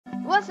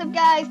What's up,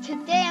 guys?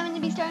 Today I'm going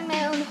to be starting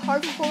my own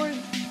hardcore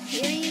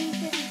series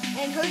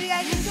and hope you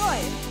guys enjoy.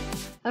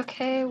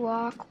 Okay,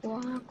 walk,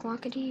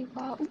 walkity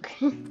walk.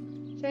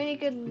 Is there any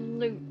good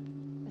loot?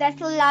 That's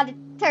a lot of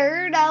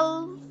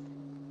turtles.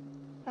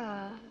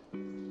 No,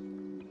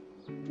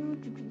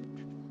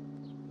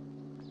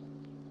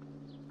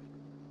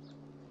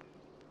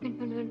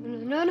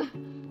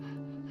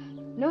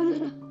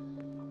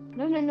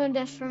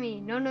 that's for me.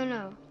 No. Oh,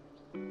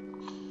 I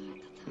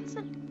thought that was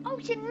an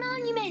ocean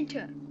monument.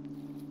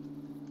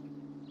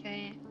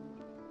 Okay.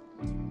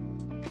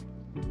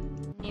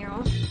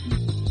 Meow.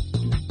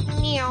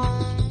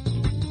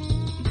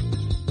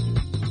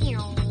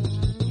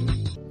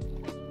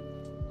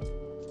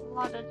 A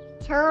lot of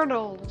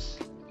turtles.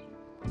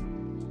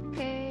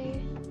 Okay.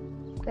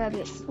 Grab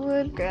this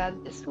wood,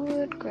 grab this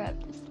wood,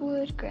 grab this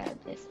wood, grab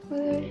this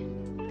wood.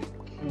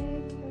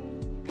 Okay.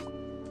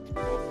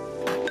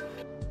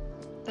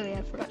 Oh yeah,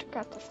 I forgot to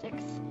grab the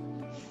sticks.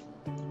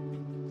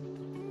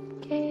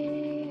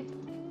 Okay.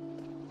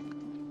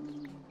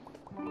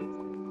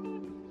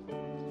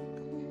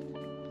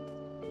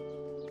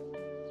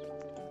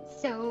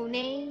 Stone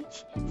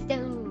Age.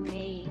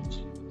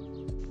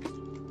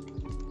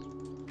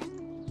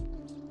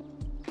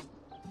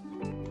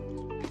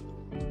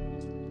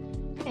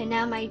 And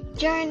now my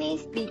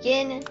journeys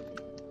begin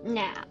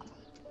now.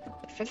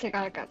 First I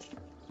gotta go.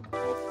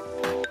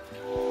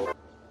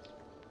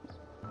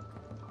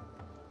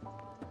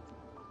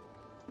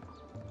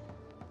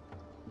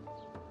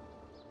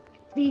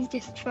 Please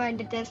just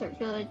find a desert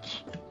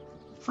village.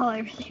 That's all I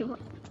really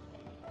want.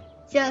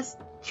 Just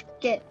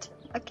get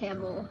a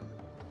camel.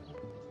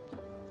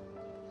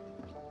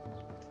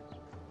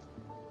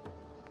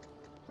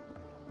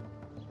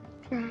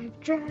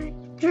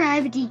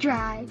 Drivity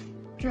drive.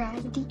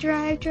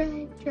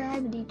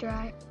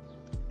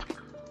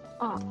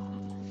 Oh.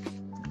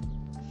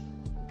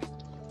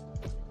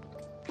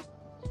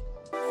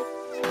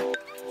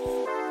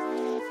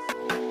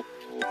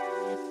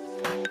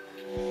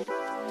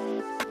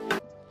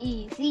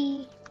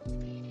 Easy.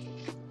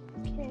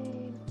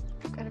 Okay.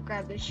 Gotta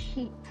grab the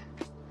sheep.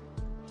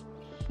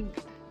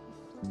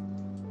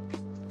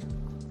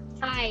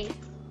 I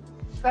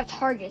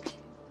target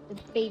the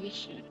baby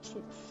sheep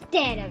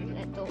instead of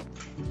the adult.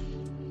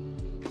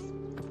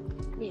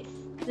 Yes,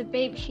 the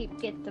baby sheep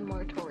get the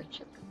more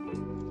torture.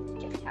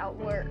 Just how it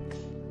works.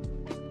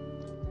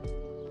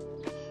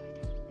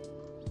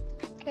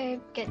 Okay,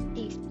 get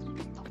these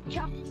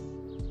chops.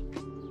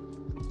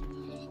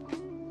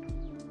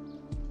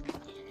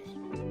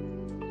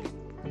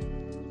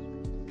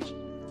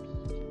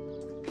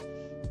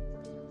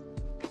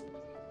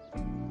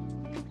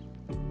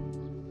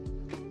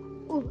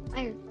 Ooh,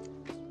 iron.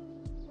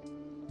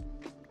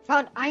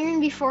 Found iron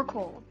before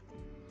coal.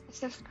 This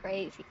stuff's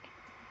crazy.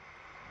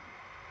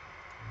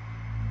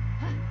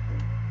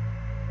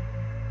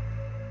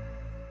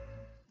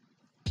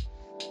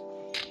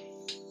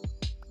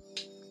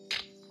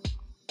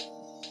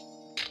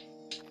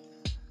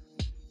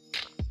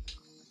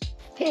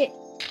 Pig.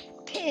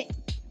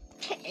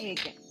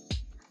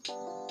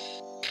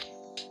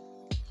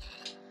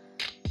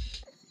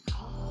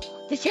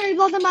 The cherry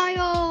blossom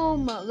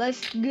biome.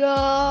 Let's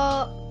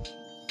go.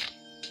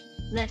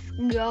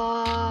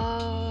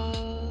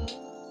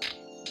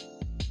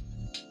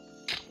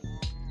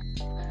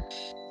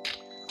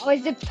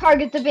 Always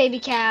target the baby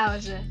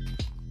cows.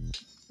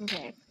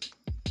 Okay.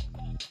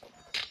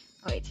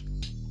 Wait.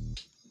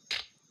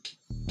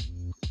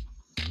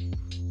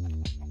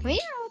 Come here,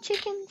 all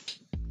chickens.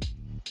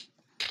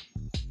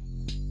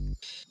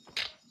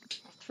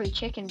 Free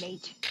chicken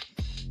bait.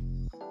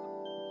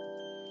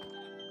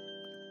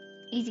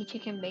 Easy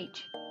chicken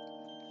bait.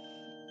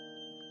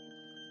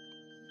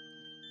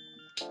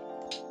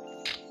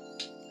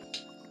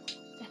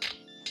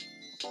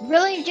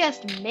 Really,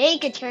 just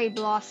make a cherry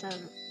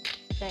blossom.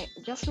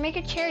 Just make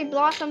a cherry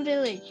blossom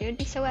village. It would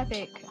be so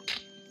epic.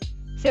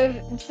 So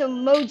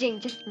Mojang,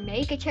 just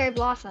make a cherry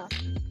blossom.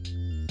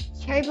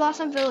 Cherry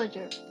blossom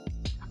villager.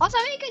 Also,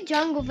 make a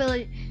jungle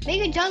village.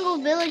 Make a jungle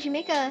village.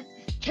 Make a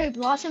cherry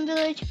blossom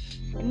village.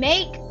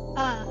 Make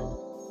a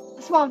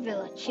swamp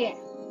village. Yeah.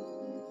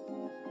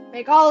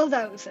 Make all of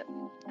those.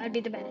 That'd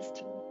be the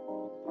best.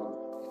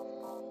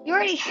 You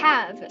already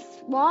have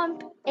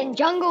swamp and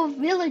jungle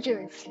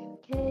villagers.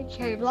 Okay,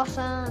 cherry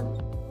blossom.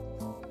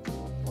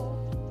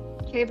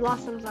 Cherry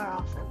blossoms are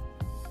awesome.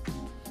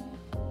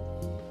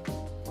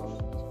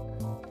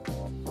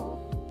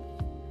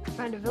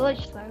 Find a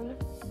village zone.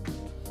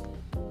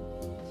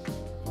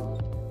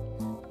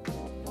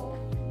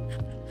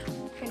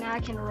 Okay, now I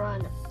can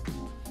run.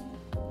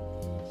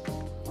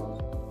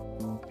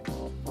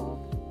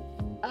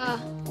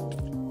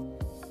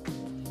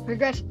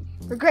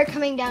 Regret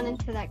coming down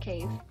into that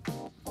cave.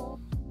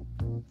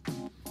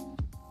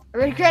 I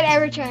regret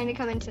ever trying to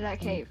come into that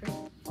cave.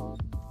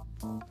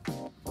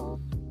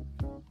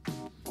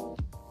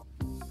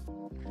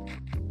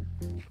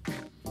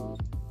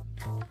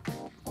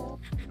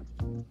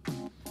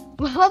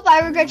 Well,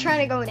 I regret trying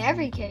to go in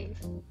every cave.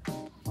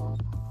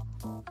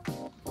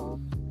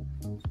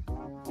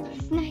 What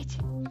is night?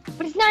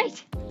 What is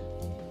Night!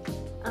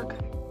 Okay.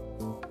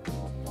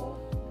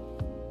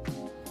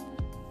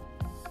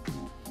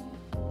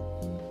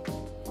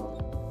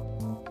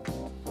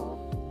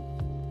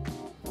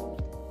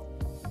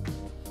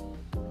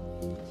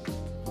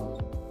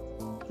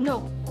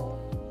 No.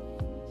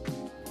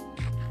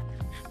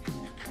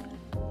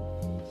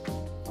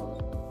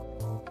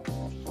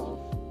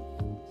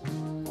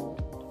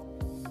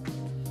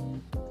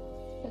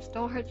 Just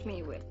don't hurt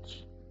me,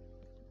 witch.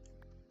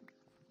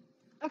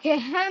 Okay,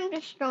 I'm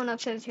just going up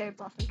to the cherry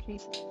blossom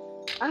trees.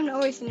 I'm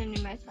not wasting any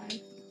of my time.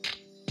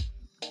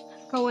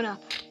 Going up.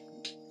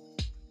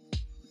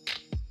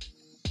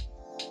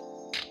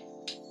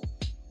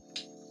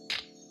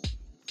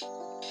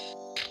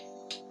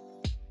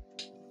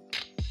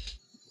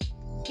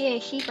 Yeah,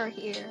 sheep are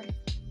here.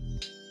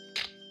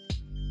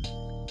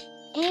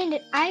 And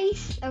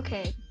ice.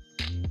 Okay.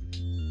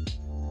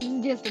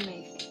 Just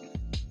amazing.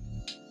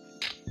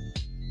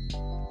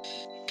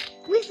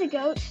 Who's the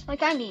goat?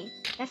 Like, I mean,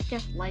 that's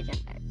just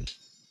legendary.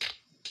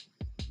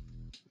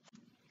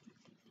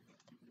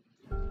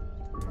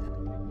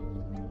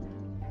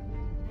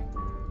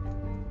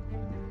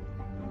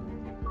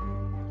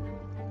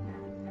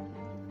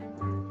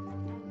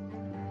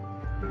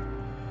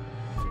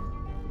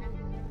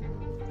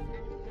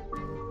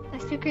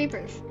 That's 2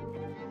 creepers.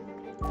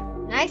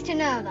 Nice to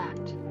know that.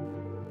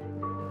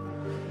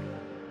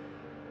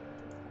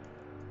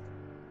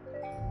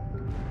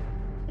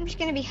 I'm just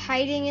gonna be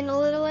hiding in a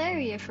little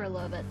area for a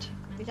little bit.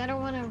 Because I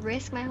don't want to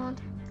risk my hunt.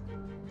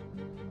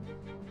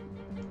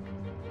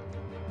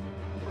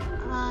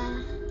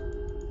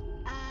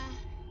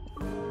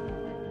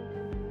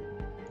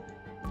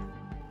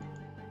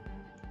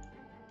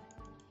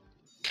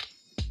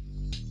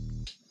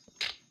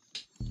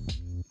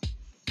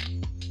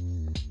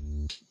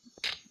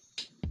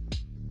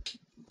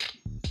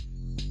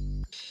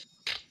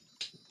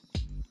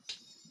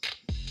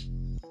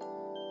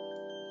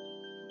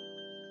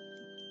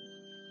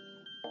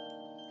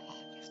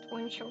 Just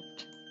one shot.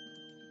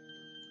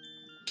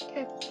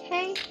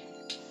 Okay,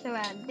 so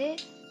add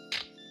this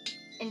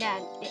and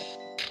add this.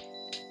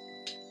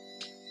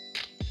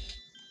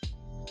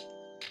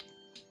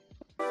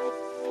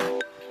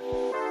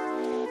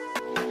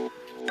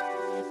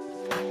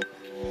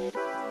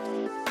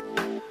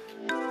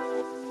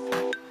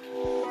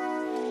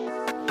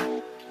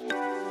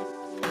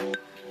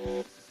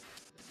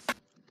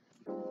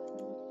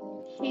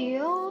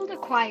 Shield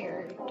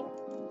acquired.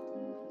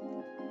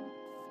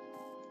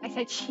 I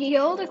said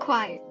shield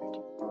acquired.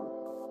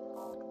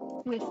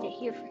 I'm gonna stay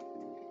here for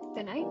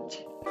the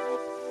night.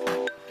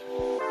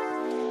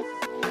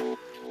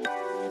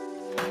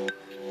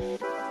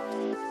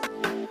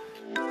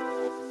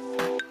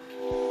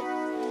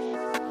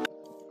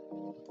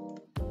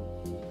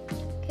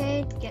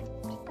 Okay, get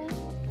that.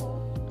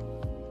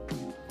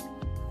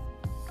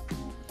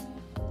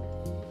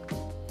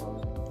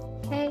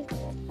 Okay.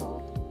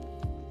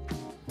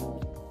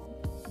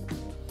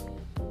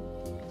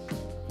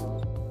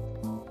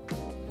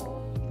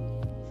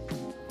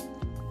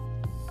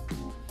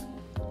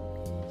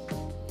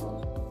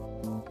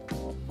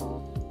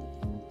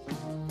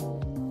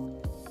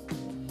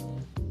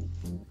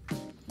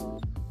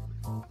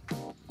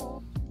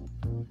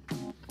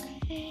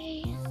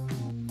 Okay.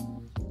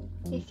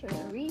 This is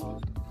a read.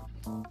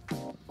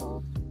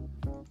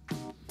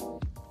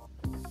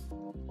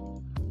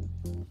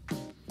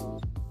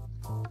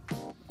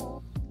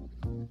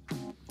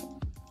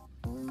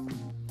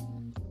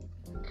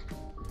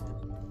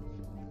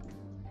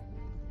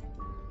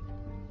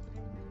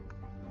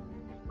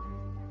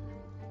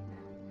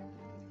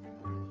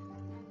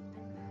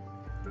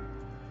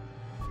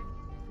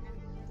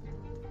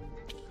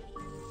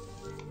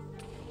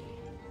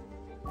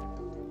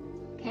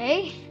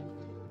 Okay.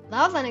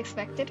 That was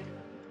unexpected.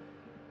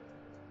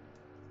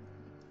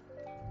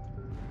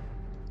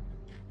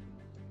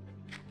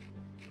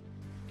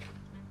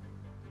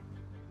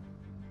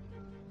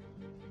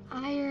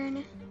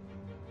 Iron.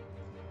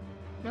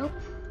 Nope.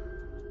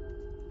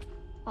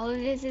 All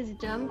it is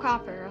dumb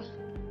copper.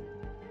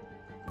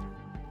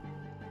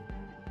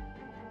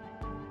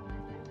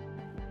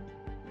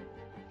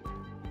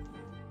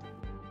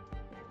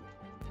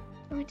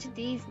 Go into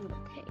these little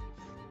caves.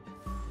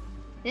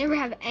 They never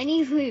have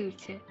any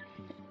loot,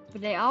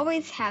 but they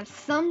always have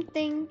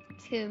something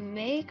to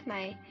make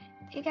my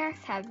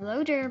pickaxe have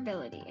low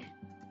durability.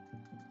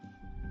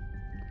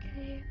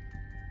 Okay.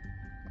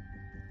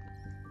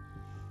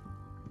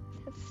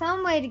 There's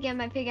some way to get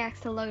my pickaxe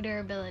to low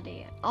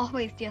durability.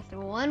 Always just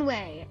one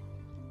way.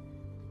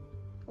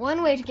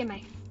 One way to get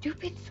my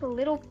stupid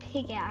little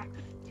pickaxe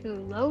to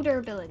low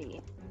durability.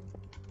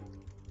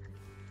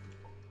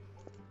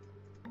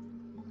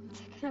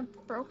 It's kind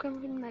of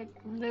broken in my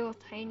little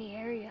tiny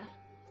area.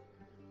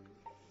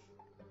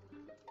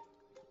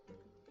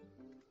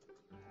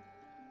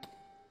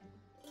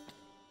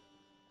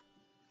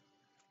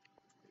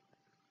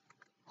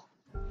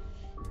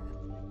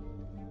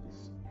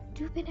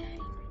 Stupid eye.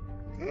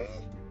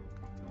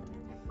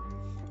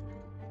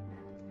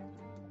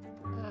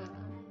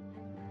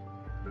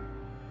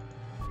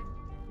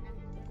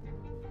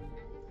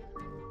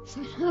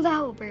 So now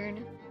that will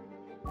burn.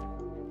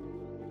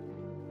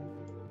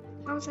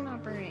 How is it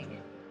not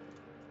burning?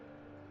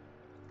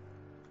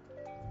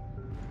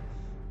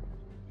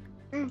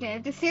 Okay,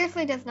 if this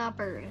seriously does not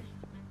burn,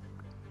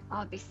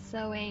 I'll be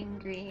so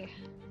angry.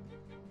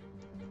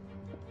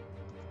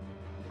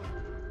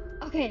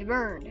 Okay, it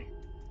burned.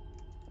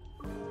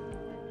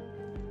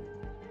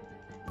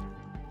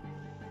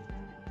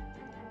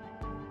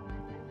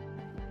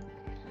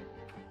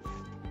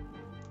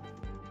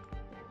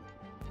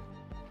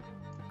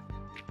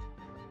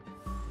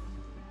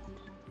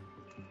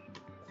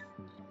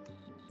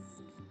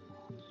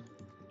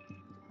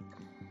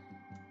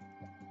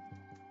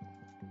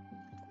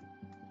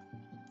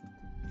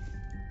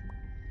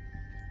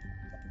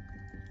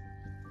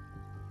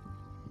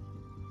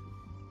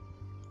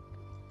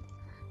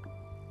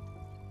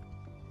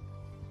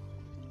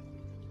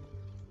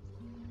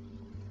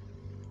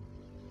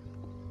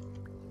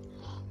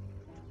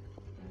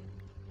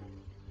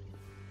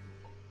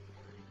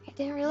 I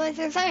didn't realize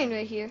there's iron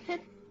right here.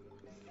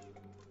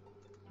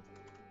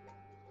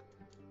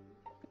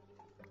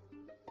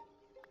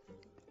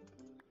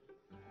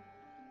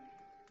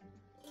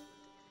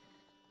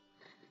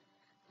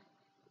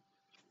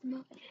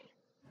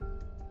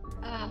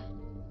 uh,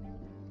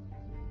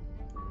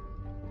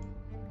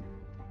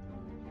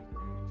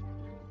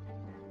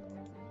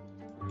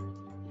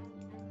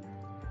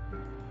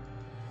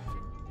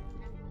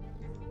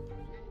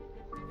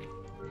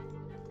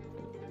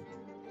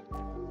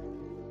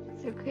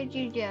 so could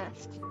you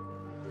just,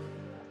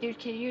 dude,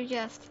 could you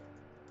just,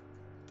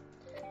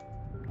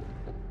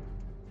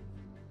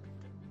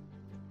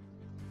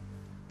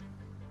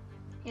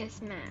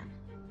 yes ma'am.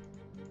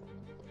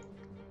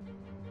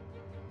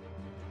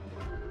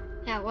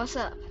 Yeah, what's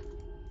up?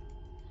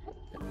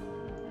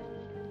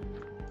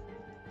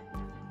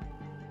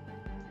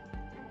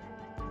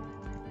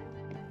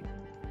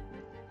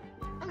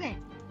 Okay.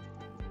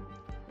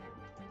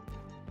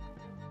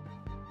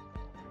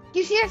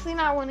 You seriously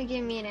not want to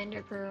give me an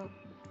ender pearl?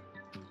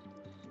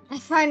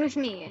 That's fine with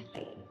me.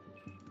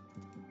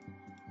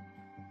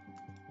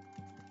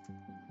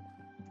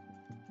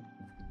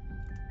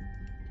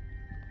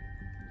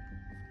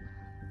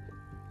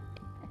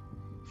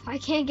 If I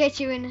can't get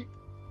you in,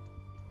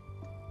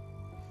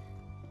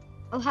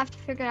 I'll have to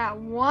figure out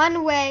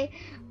one way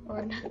or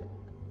another.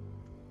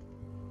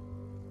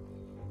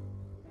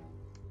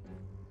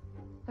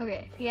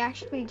 Okay, if he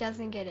actually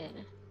doesn't get in.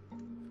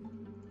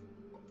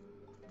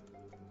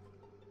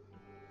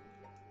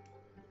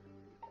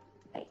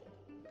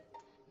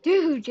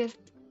 Dude, just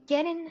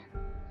get in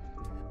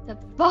the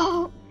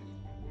boat.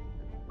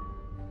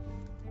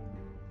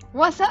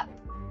 What's up?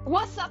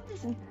 What's up?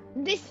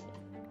 This.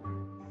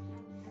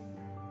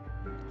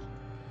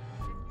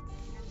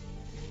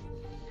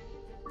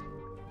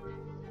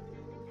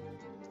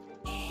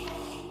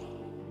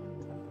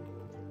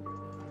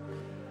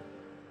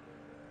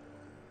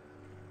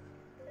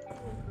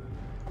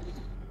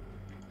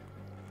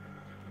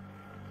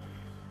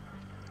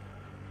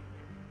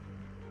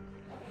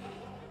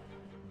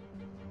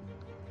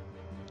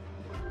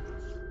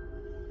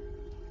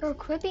 Bro,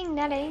 quit being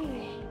that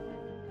angry.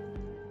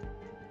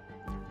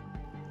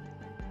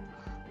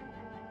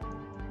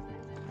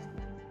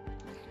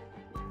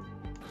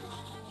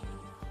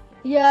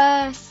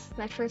 Yes,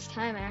 my first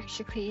time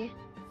actually.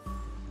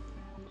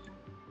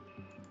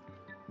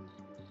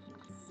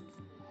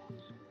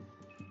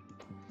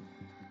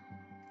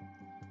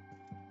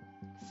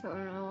 So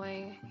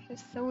annoying.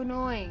 It's so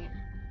annoying.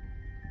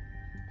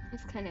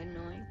 It's kind of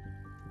annoying.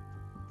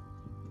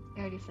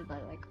 I already said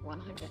that like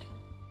 100 times.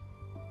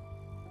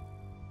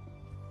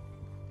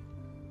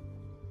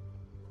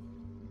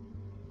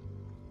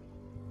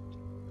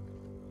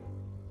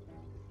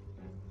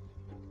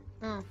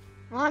 Oh,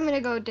 well, I'm gonna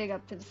go dig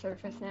up to the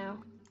surface now.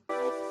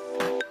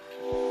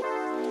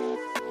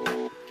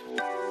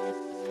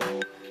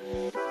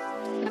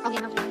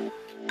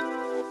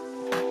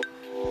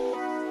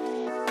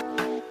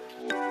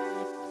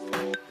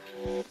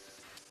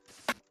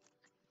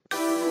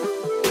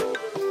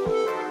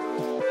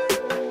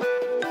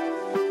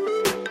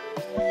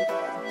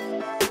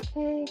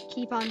 Okay,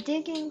 keep on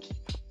digging, keep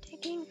on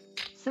digging.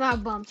 Somehow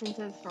bumped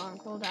into the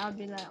stronghold. I'd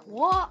be like,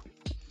 what?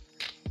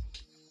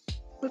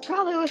 But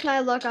probably with my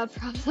luck, I'll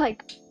probably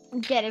like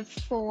get it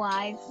full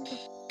lives.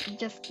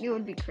 It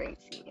would be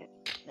crazy if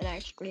that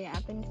actually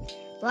happened.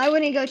 Well, I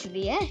wouldn't go to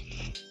the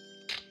end.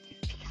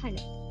 Kind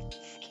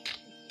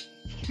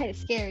of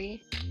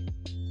scary.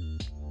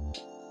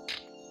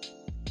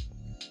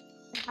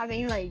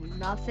 Having like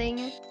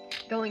nothing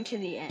going to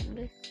the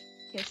end.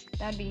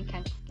 That'd be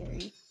kind of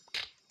scary.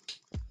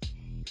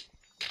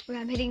 Wait,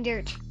 I'm hitting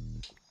dirt.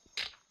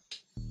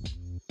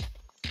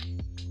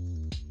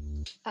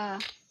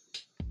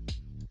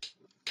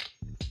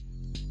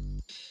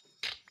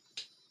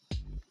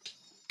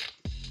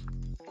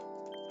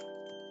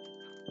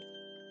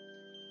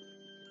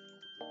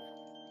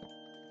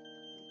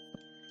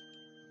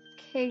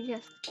 Okay,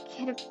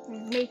 just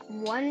make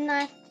one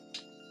last.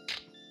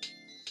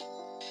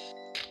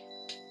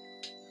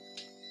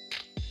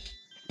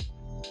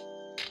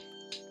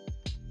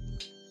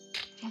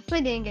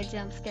 Hopefully didn't get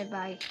jump scared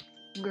by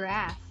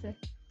grass.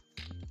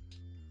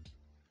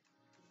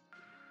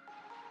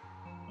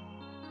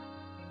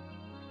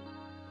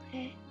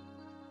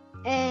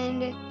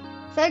 And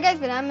so guys,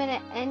 but I'm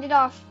gonna end it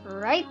off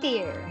right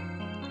there.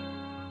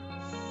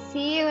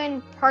 See you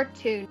in part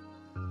 2.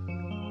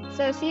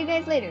 So see you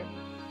guys later.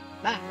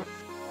 Bye.